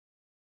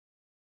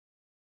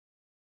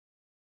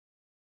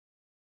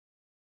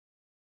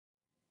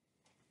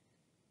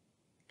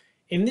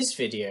In this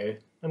video,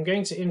 I'm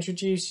going to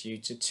introduce you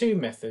to two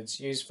methods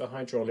used for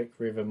hydraulic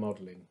river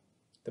modelling,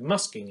 the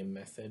Muskingum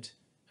method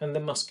and the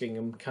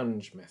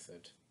Muskingum-Cunge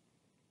method.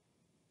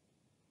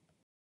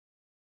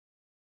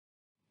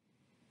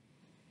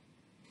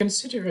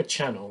 Consider a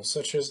channel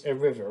such as a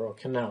river or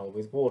canal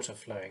with water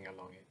flowing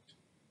along it.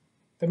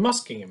 The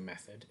Muskingum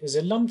method is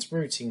a lumped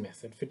routing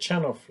method for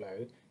channel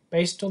flow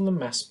based on the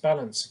mass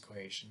balance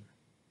equation.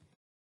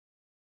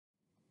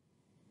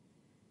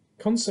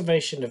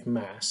 Conservation of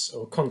mass,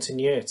 or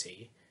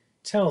continuity,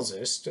 tells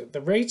us that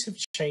the rate of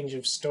change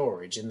of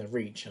storage in the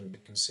reach under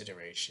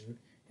consideration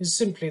is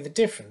simply the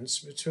difference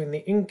between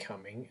the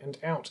incoming and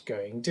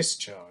outgoing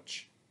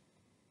discharge.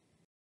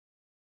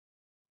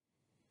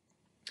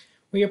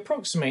 We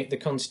approximate the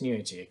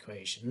continuity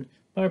equation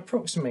by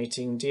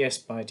approximating ds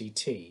by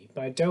dt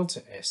by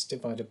delta s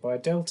divided by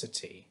delta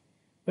t,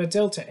 where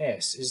delta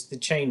s is the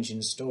change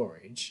in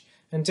storage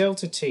and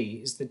delta t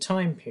is the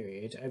time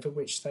period over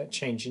which that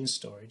change in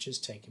storage has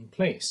taken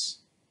place.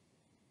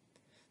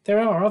 There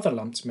are other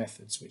lumped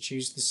methods which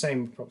use the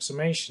same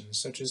approximations,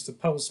 such as the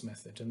pulse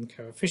method and the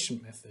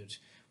coefficient method,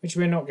 which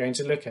we're not going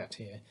to look at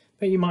here,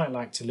 but you might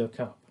like to look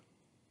up.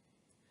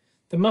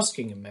 The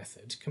Muskingum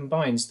method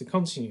combines the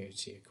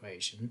continuity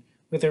equation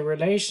with a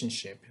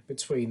relationship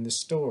between the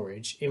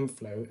storage,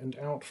 inflow and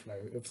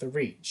outflow of the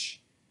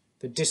reach,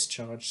 the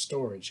discharge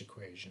storage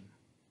equation.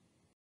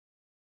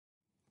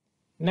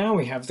 Now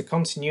we have the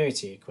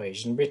continuity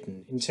equation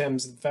written in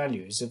terms of the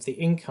values of the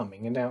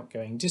incoming and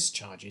outgoing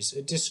discharges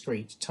at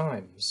discrete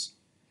times,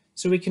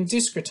 so we can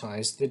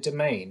discretize the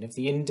domain of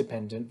the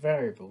independent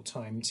variable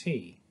time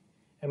t,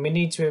 and we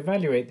need to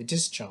evaluate the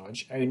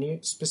discharge only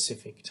at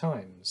specific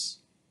times.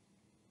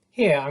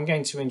 Here I'm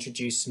going to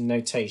introduce some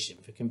notation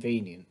for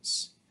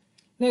convenience.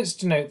 Let's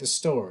denote the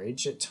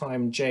storage at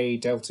time j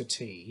delta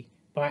t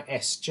by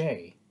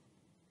Sj.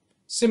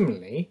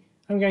 Similarly,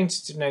 I'm going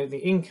to denote the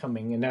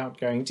incoming and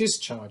outgoing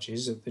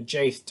discharges at the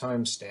jth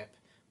time step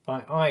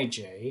by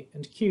Ij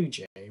and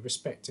Qj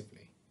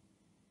respectively.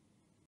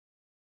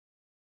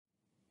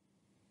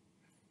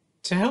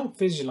 To help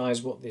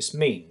visualize what this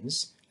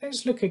means,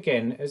 let's look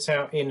again at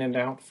our in and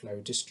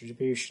outflow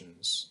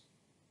distributions.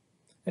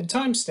 At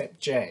time step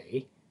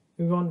j,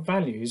 we want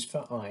values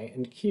for I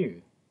and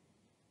Q.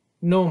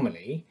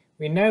 Normally,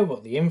 we know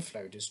what the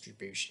inflow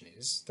distribution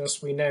is,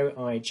 thus we know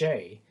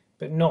Ij,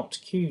 but not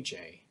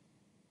Qj.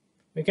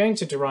 We're going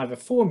to derive a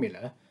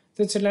formula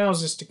that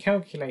allows us to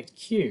calculate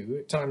Q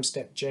at time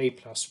step j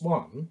plus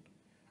 1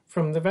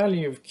 from the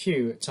value of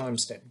Q at time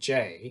step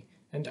j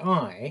and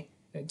I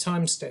at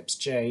time steps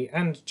j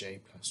and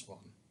j plus 1.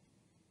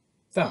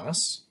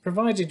 Thus,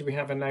 provided we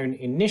have a known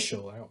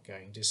initial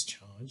outgoing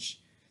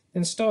discharge,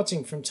 then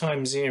starting from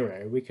time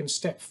 0 we can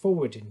step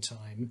forward in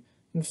time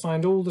and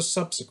find all the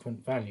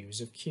subsequent values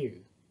of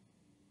Q.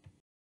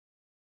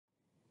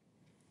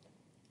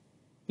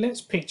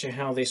 Let's picture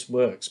how this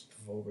works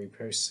before we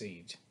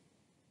proceed.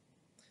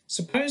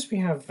 Suppose we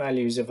have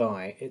values of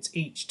I at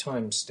each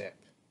time step,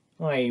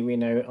 i.e. we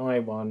know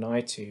I1,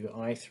 I2,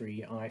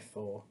 I3,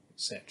 I4,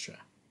 etc.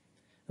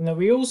 and that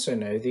we also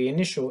know the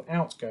initial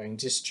outgoing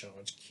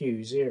discharge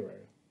Q0.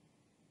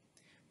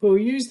 But we'll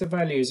use the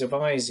values of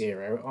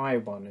I0,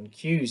 I1 and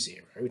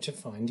Q0 to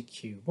find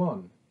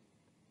Q1.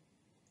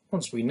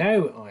 Once we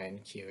know I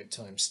and Q at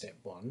time step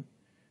 1,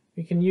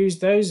 we can use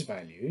those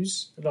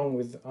values, along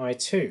with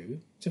I2,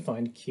 to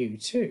find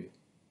Q2.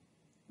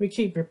 We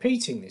keep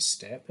repeating this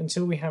step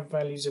until we have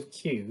values of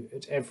Q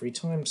at every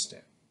time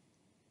step.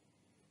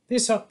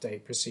 This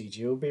update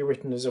procedure will be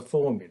written as a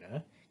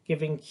formula,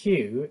 giving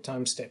Q at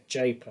time step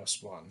j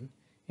plus 1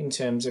 in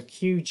terms of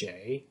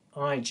Qj,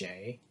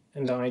 Ij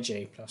and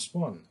Ij plus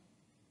 1.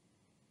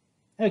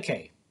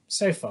 Okay,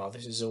 so far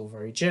this is all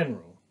very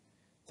general.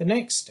 The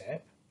next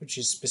step, which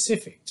is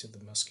specific to the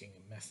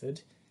Muskingum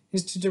method,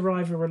 is to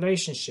derive a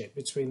relationship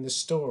between the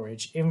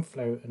storage,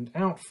 inflow and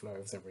outflow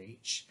of the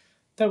reach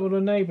that will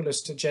enable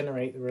us to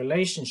generate the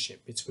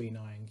relationship between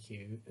I and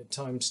Q at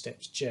time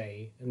steps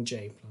j and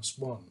j plus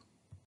 1.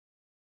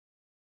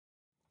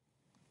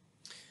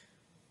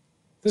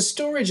 The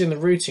storage in the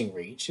routing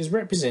reach is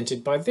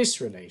represented by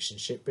this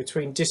relationship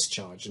between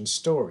discharge and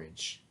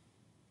storage.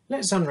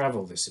 Let's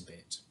unravel this a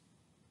bit.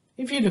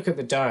 If you look at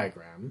the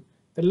diagram,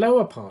 the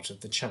lower part of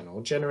the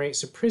channel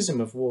generates a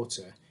prism of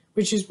water,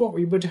 which is what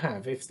we would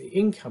have if the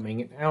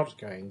incoming and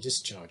outgoing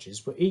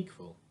discharges were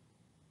equal.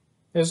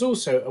 There's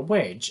also a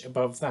wedge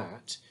above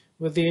that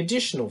with the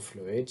additional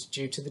fluid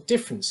due to the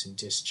difference in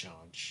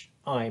discharge,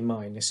 I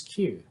minus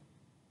Q.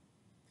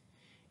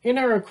 In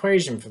our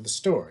equation for the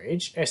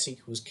storage, S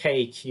equals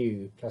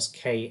KQ plus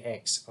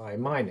KXI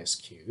minus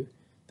Q,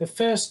 the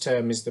first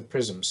term is the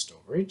prism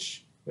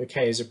storage, where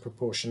K is a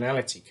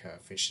proportionality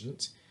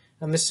coefficient,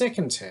 and the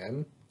second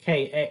term,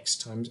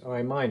 Kx times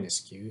I minus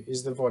Q,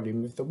 is the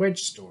volume of the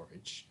wedge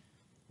storage,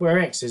 where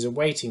x is a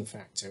weighting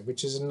factor,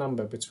 which is a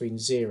number between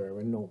 0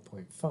 and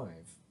 0.5.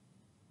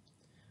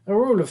 A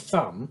rule of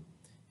thumb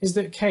is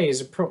that K is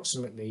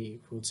approximately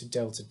equal to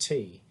delta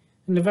t,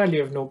 and the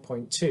value of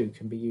 0.2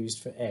 can be used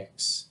for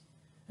x,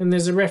 and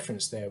there's a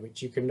reference there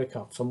which you can look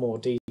up for more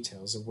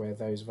details of where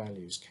those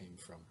values came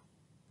from.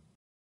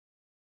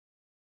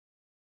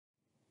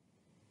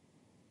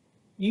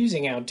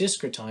 Using our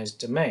discretized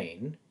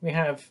domain, we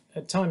have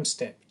at time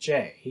step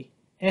j,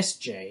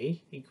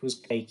 Sj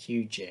equals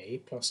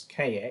kqj plus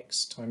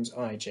kx times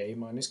ij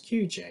minus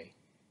qj,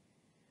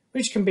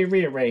 which can be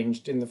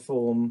rearranged in the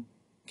form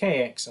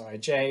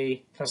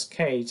kxij plus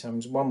k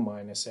times 1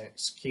 minus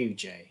x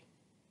qj.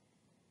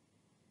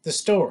 The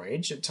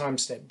storage at time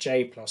step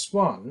j plus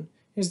 1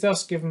 is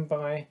thus given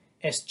by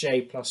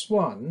Sj plus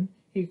 1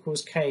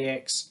 equals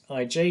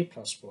kxij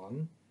plus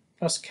 1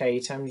 plus k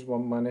times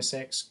 1 minus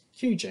x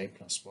qj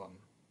plus 1.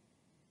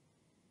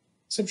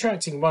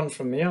 Subtracting one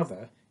from the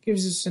other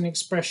gives us an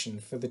expression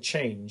for the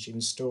change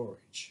in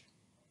storage.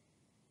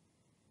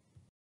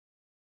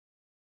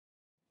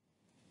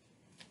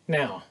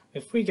 Now,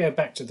 if we go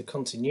back to the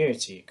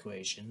continuity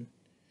equation,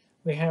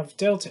 we have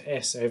delta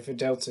S over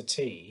delta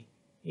T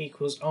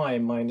equals I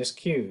minus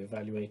Q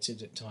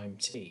evaluated at time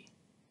t.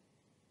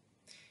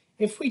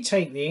 If we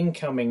take the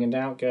incoming and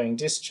outgoing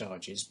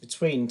discharges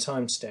between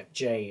time step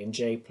j and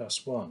j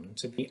plus 1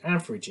 to be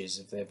averages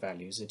of their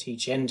values at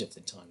each end of the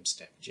time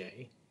step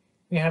j,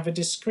 we have a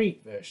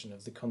discrete version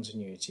of the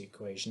continuity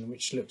equation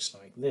which looks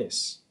like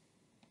this.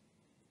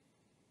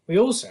 We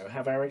also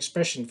have our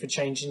expression for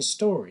change in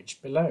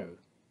storage below,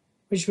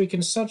 which we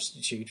can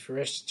substitute for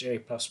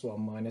Sj plus 1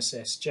 minus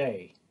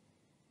Sj,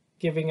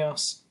 giving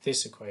us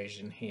this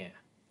equation here.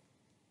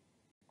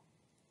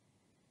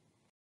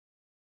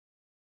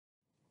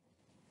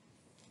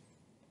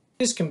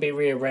 This can be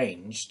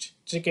rearranged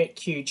to get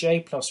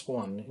Qj plus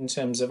 1 in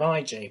terms of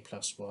Ij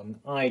plus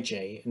 1,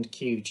 Ij and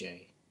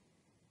Qj.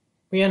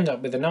 We end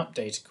up with an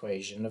update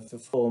equation of the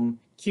form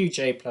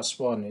Qj plus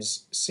 1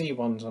 is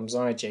C1 times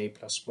Ij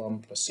plus 1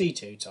 plus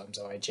C2 times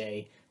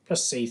Ij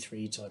plus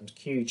C3 times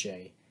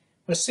Qj,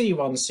 where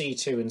C1,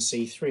 C2 and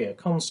C3 are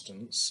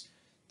constants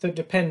that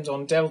depend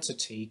on delta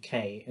t,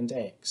 k and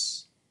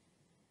x.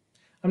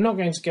 I'm not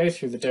going to go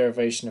through the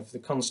derivation of the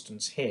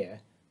constants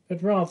here,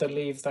 but rather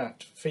leave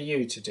that for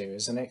you to do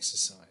as an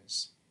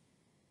exercise.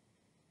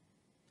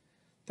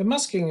 The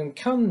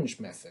Muskingum-Cunge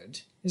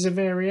method is a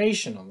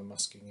variation on the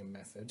Muskingum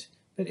method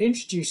that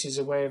introduces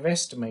a way of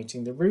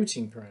estimating the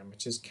routing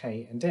parameters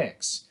k and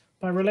x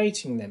by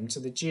relating them to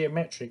the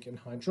geometric and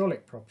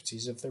hydraulic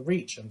properties of the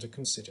reach under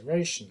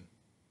consideration.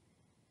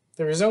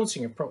 The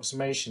resulting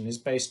approximation is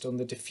based on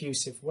the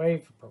diffusive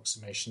wave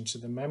approximation to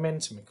the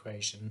momentum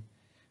equation,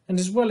 and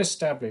is well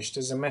established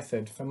as a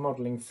method for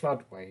modelling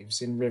flood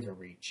waves in river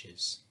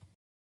reaches.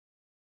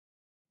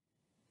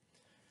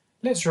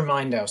 Let's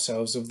remind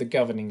ourselves of the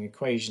governing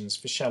equations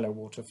for shallow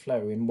water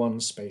flow in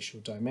one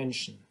spatial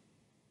dimension.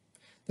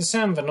 The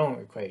Saint-Venant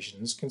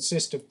equations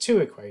consist of two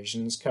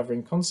equations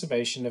covering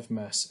conservation of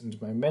mass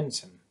and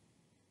momentum.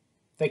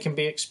 They can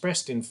be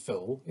expressed in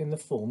full in the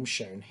form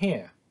shown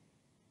here.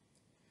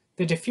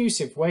 The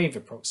diffusive wave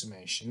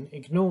approximation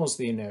ignores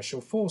the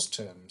inertial force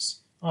terms,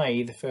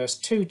 i.e. the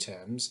first two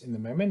terms in the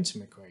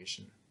momentum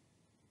equation.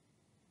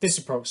 This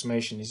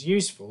approximation is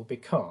useful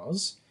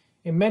because,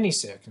 in many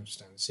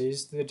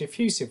circumstances, the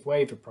diffusive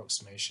wave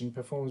approximation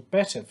performs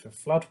better for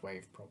flood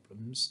wave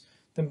problems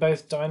than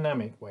both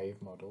dynamic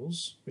wave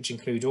models, which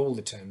include all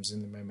the terms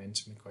in the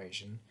momentum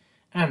equation,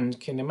 and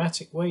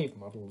kinematic wave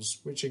models,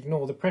 which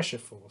ignore the pressure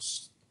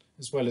force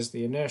as well as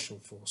the inertial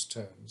force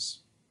terms.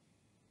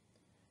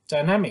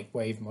 Dynamic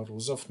wave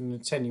models often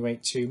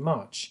attenuate too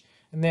much,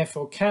 and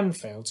therefore can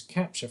fail to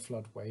capture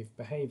flood wave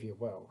behaviour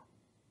well,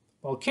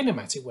 while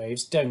kinematic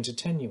waves don't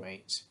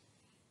attenuate.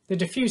 The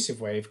diffusive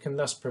wave can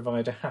thus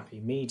provide a happy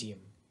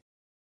medium.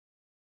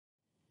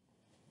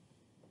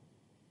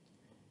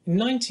 In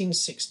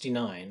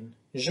 1969,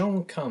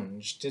 Jean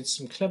Cunge did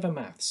some clever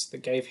maths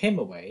that gave him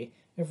a way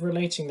of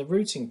relating the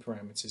routing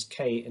parameters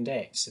k and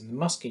x in the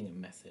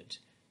Muskingum method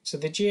to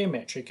the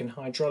geometric and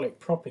hydraulic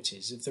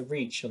properties of the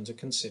reach under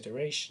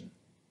consideration.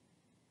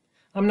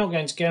 I'm not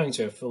going to go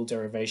into a full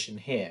derivation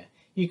here,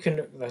 you can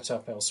look that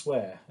up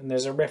elsewhere, and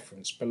there's a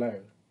reference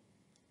below.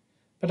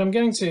 But I'm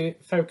going to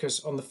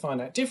focus on the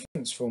finite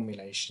difference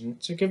formulation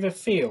to give a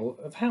feel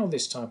of how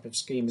this type of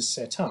scheme is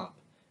set up,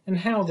 and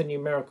how the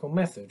numerical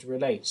method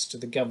relates to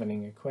the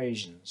governing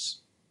equations.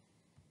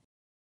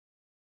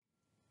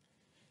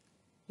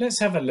 Let's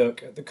have a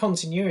look at the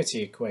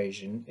continuity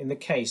equation in the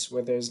case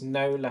where there is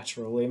no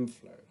lateral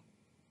inflow.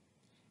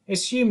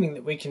 Assuming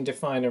that we can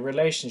define a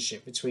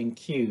relationship between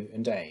Q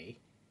and A,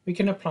 we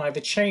can apply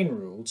the chain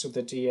rule to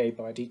the dA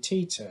by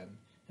dt term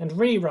and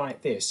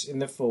rewrite this in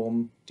the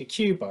form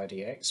dq by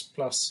dx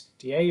plus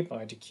dA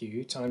by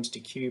dq times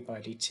dq by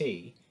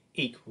dt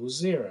equals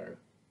 0,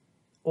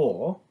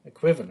 or,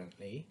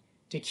 equivalently,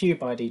 dq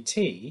by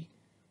dt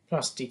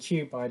plus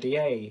dq by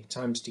dA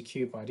times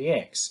dq by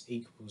dx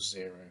equals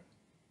 0.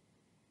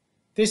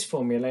 This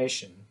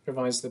formulation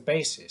provides the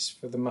basis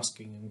for the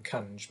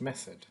Muskingum-Cunge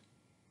method.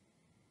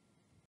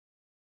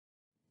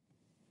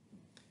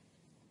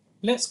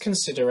 Let's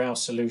consider our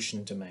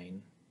solution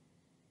domain.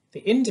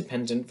 The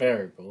independent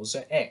variables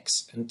are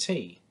x and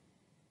t.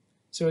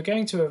 So we're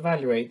going to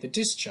evaluate the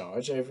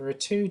discharge over a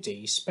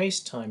 2D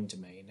space-time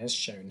domain as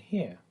shown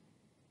here.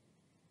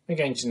 We're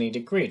going to need a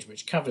grid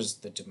which covers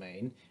the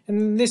domain, and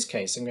in this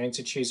case I'm going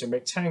to choose a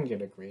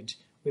rectangular grid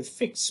with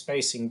fixed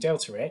spacing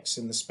delta x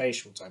in the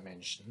spatial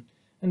dimension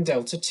and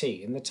delta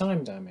t in the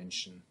time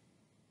dimension.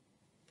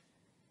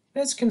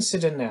 Let's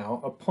consider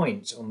now a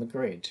point on the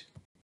grid.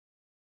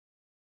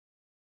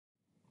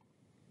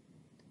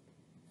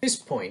 This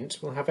point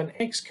will have an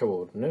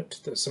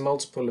x-coordinate that's a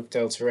multiple of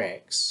delta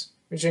x,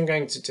 which I'm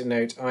going to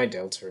denote I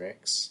delta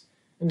x,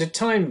 and a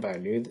time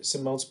value that's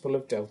a multiple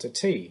of delta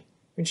t,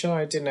 which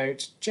I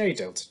denote j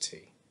delta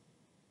t.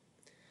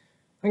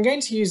 I'm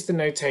going to use the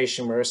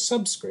notation where a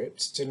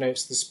subscript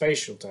denotes the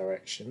spatial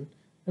direction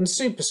and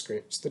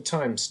superscript the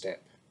time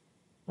step,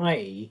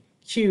 i.e.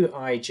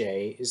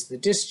 qij is the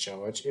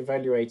discharge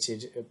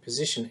evaluated at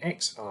position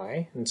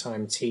xi and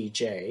time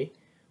tj,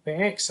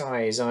 where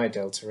xi is I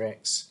delta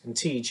x and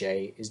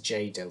tj is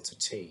j delta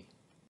t.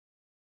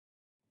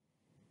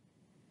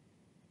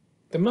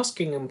 The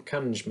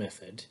Muskingum-Cunge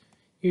method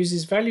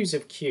uses values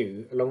of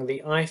q along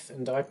the ith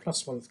and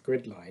i+1th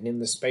grid line in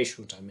the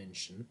spatial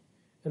dimension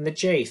and the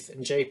jth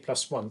and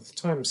j+1th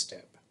time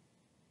step.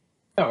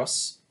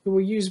 Thus, we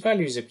will use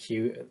values of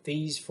q at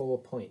these 4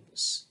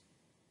 points.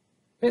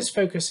 Let's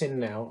focus in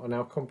now on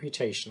our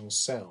computational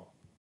cell.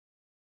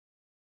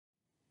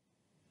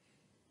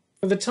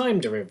 For the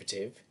time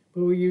derivative,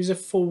 we will use a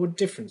forward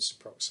difference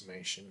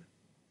approximation.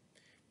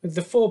 With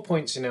the 4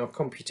 points in our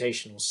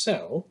computational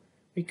cell,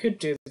 we could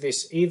do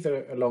this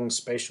either along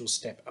spatial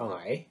step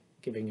I,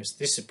 giving us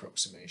this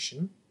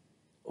approximation,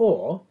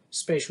 or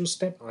spatial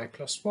step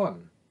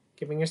i+1,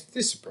 giving us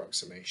this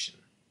approximation.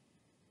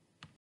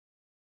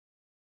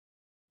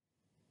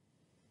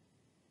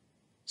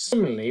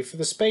 Similarly, for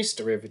the space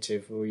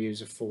derivative, we'll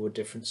use a forward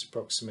difference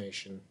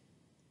approximation,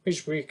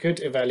 which we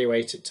could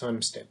evaluate at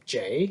time step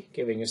j,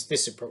 giving us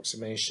this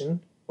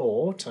approximation,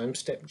 or time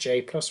step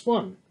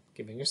j+1,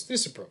 giving us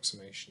this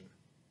approximation.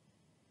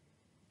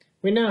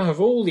 We now have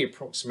all the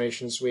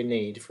approximations we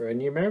need for a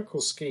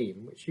numerical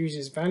scheme which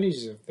uses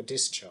values of the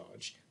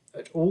discharge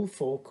at all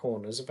 4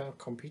 corners of our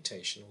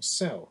computational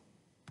cell.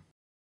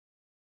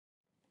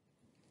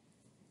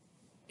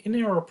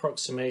 In our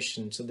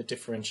approximation to the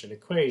differential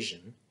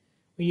equation,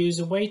 we use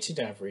a weighted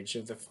average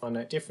of the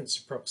finite difference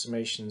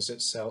approximations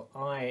at cell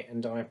I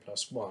and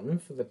i+1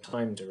 for the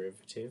time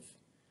derivative,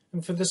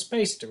 and for the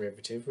space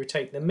derivative we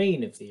take the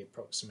mean of the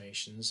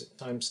approximations at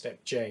time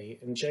step j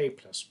and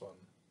j+1.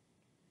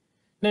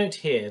 Note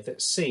here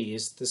that c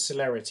is the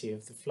celerity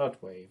of the flood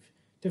wave,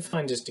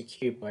 defined as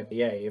dq by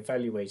dA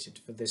evaluated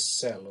for this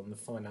cell on the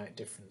finite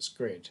difference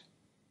grid.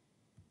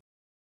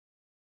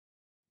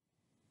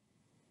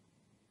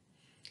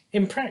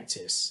 In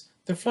practice,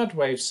 the flood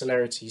wave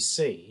celerity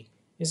c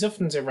is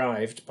often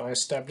derived by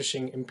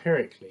establishing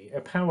empirically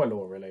a power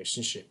law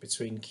relationship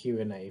between q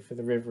and a for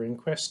the river in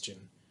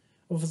question,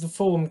 of the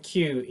form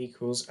q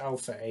equals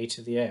alpha a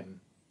to the m,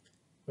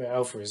 where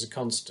alpha is a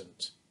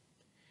constant.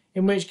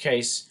 In which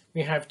case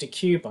we have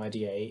dq by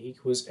dA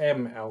equals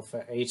m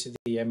alpha a to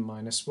the m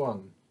minus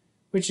 1,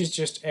 which is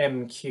just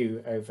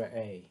mq over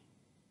a.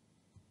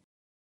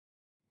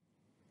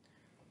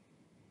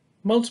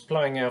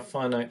 Multiplying our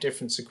finite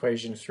difference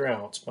equation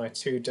throughout by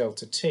 2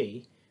 delta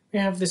t, we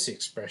have this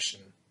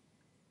expression,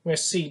 where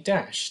c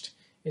dashed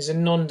is a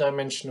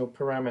non-dimensional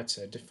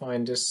parameter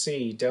defined as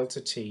c delta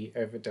t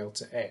over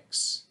delta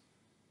x,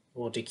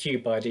 or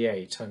dq by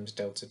dA times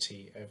delta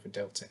t over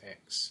delta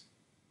x.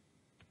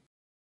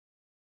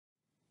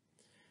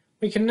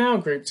 We can now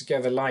group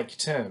together like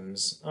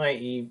terms,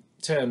 i.e.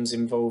 terms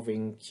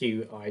involving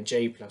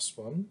qij plus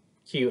 1,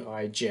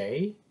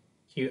 qij,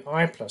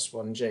 qi plus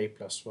 1j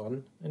plus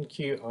 1, and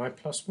qi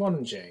plus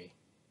 1j,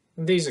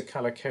 and these are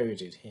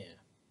colour-coded here.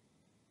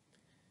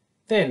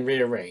 Then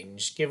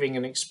rearrange, giving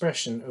an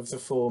expression of the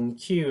form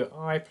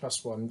qi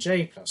plus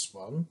 1j plus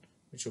 1,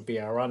 which will be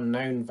our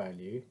unknown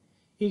value,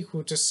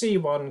 equal to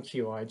c1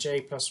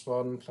 qij plus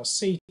 1 plus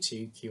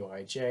c2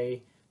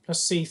 qij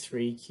plus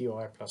c3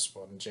 qi plus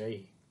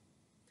 1j,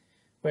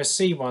 where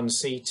c1,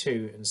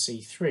 c2 and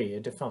c3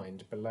 are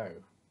defined below.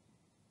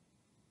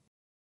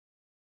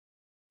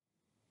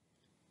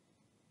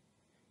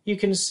 You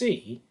can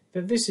see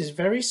that this is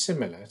very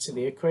similar to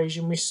the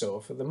equation we saw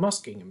for the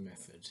Muskingum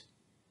method,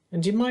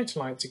 and you might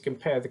like to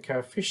compare the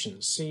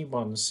coefficients c1,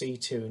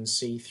 c2 and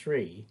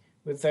c3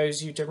 with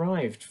those you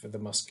derived for the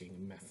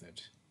Muskingum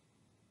method.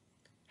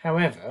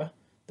 However,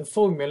 the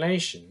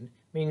formulation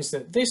means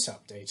that this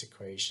update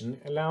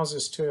equation allows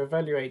us to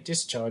evaluate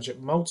discharge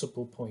at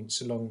multiple points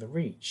along the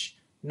reach,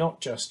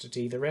 not just at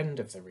either end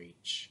of the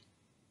reach.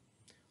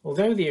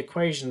 Although the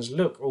equations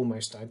look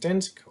almost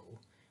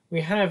identical,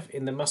 we have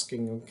in the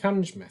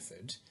Muskingum-Cunge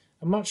method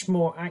a much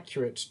more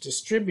accurate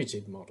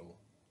distributed model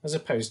as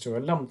opposed to a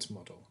lumped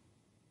model.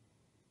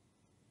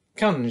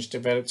 Cunge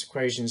developed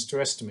equations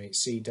to estimate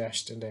c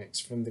dashed and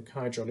x from the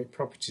hydraulic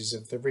properties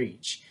of the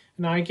reach,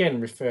 and I again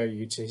refer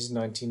you to his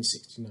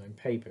 1969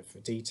 paper for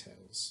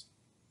details.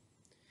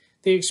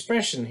 The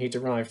expression he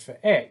derived for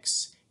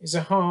x is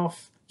a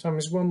half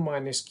times 1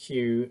 minus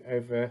q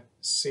over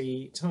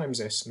c times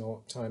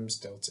S0 times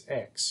delta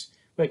x,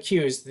 where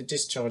q is the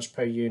discharge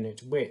per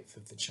unit width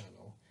of the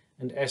channel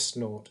and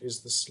S0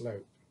 is the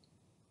slope.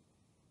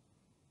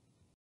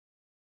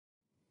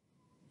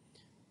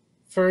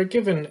 For a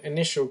given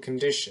initial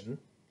condition,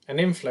 an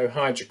inflow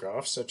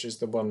hydrograph such as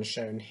the one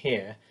shown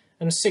here,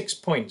 and 6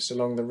 points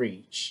along the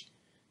reach,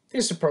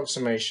 this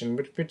approximation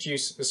would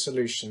produce a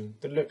solution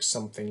that looks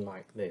something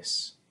like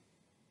this.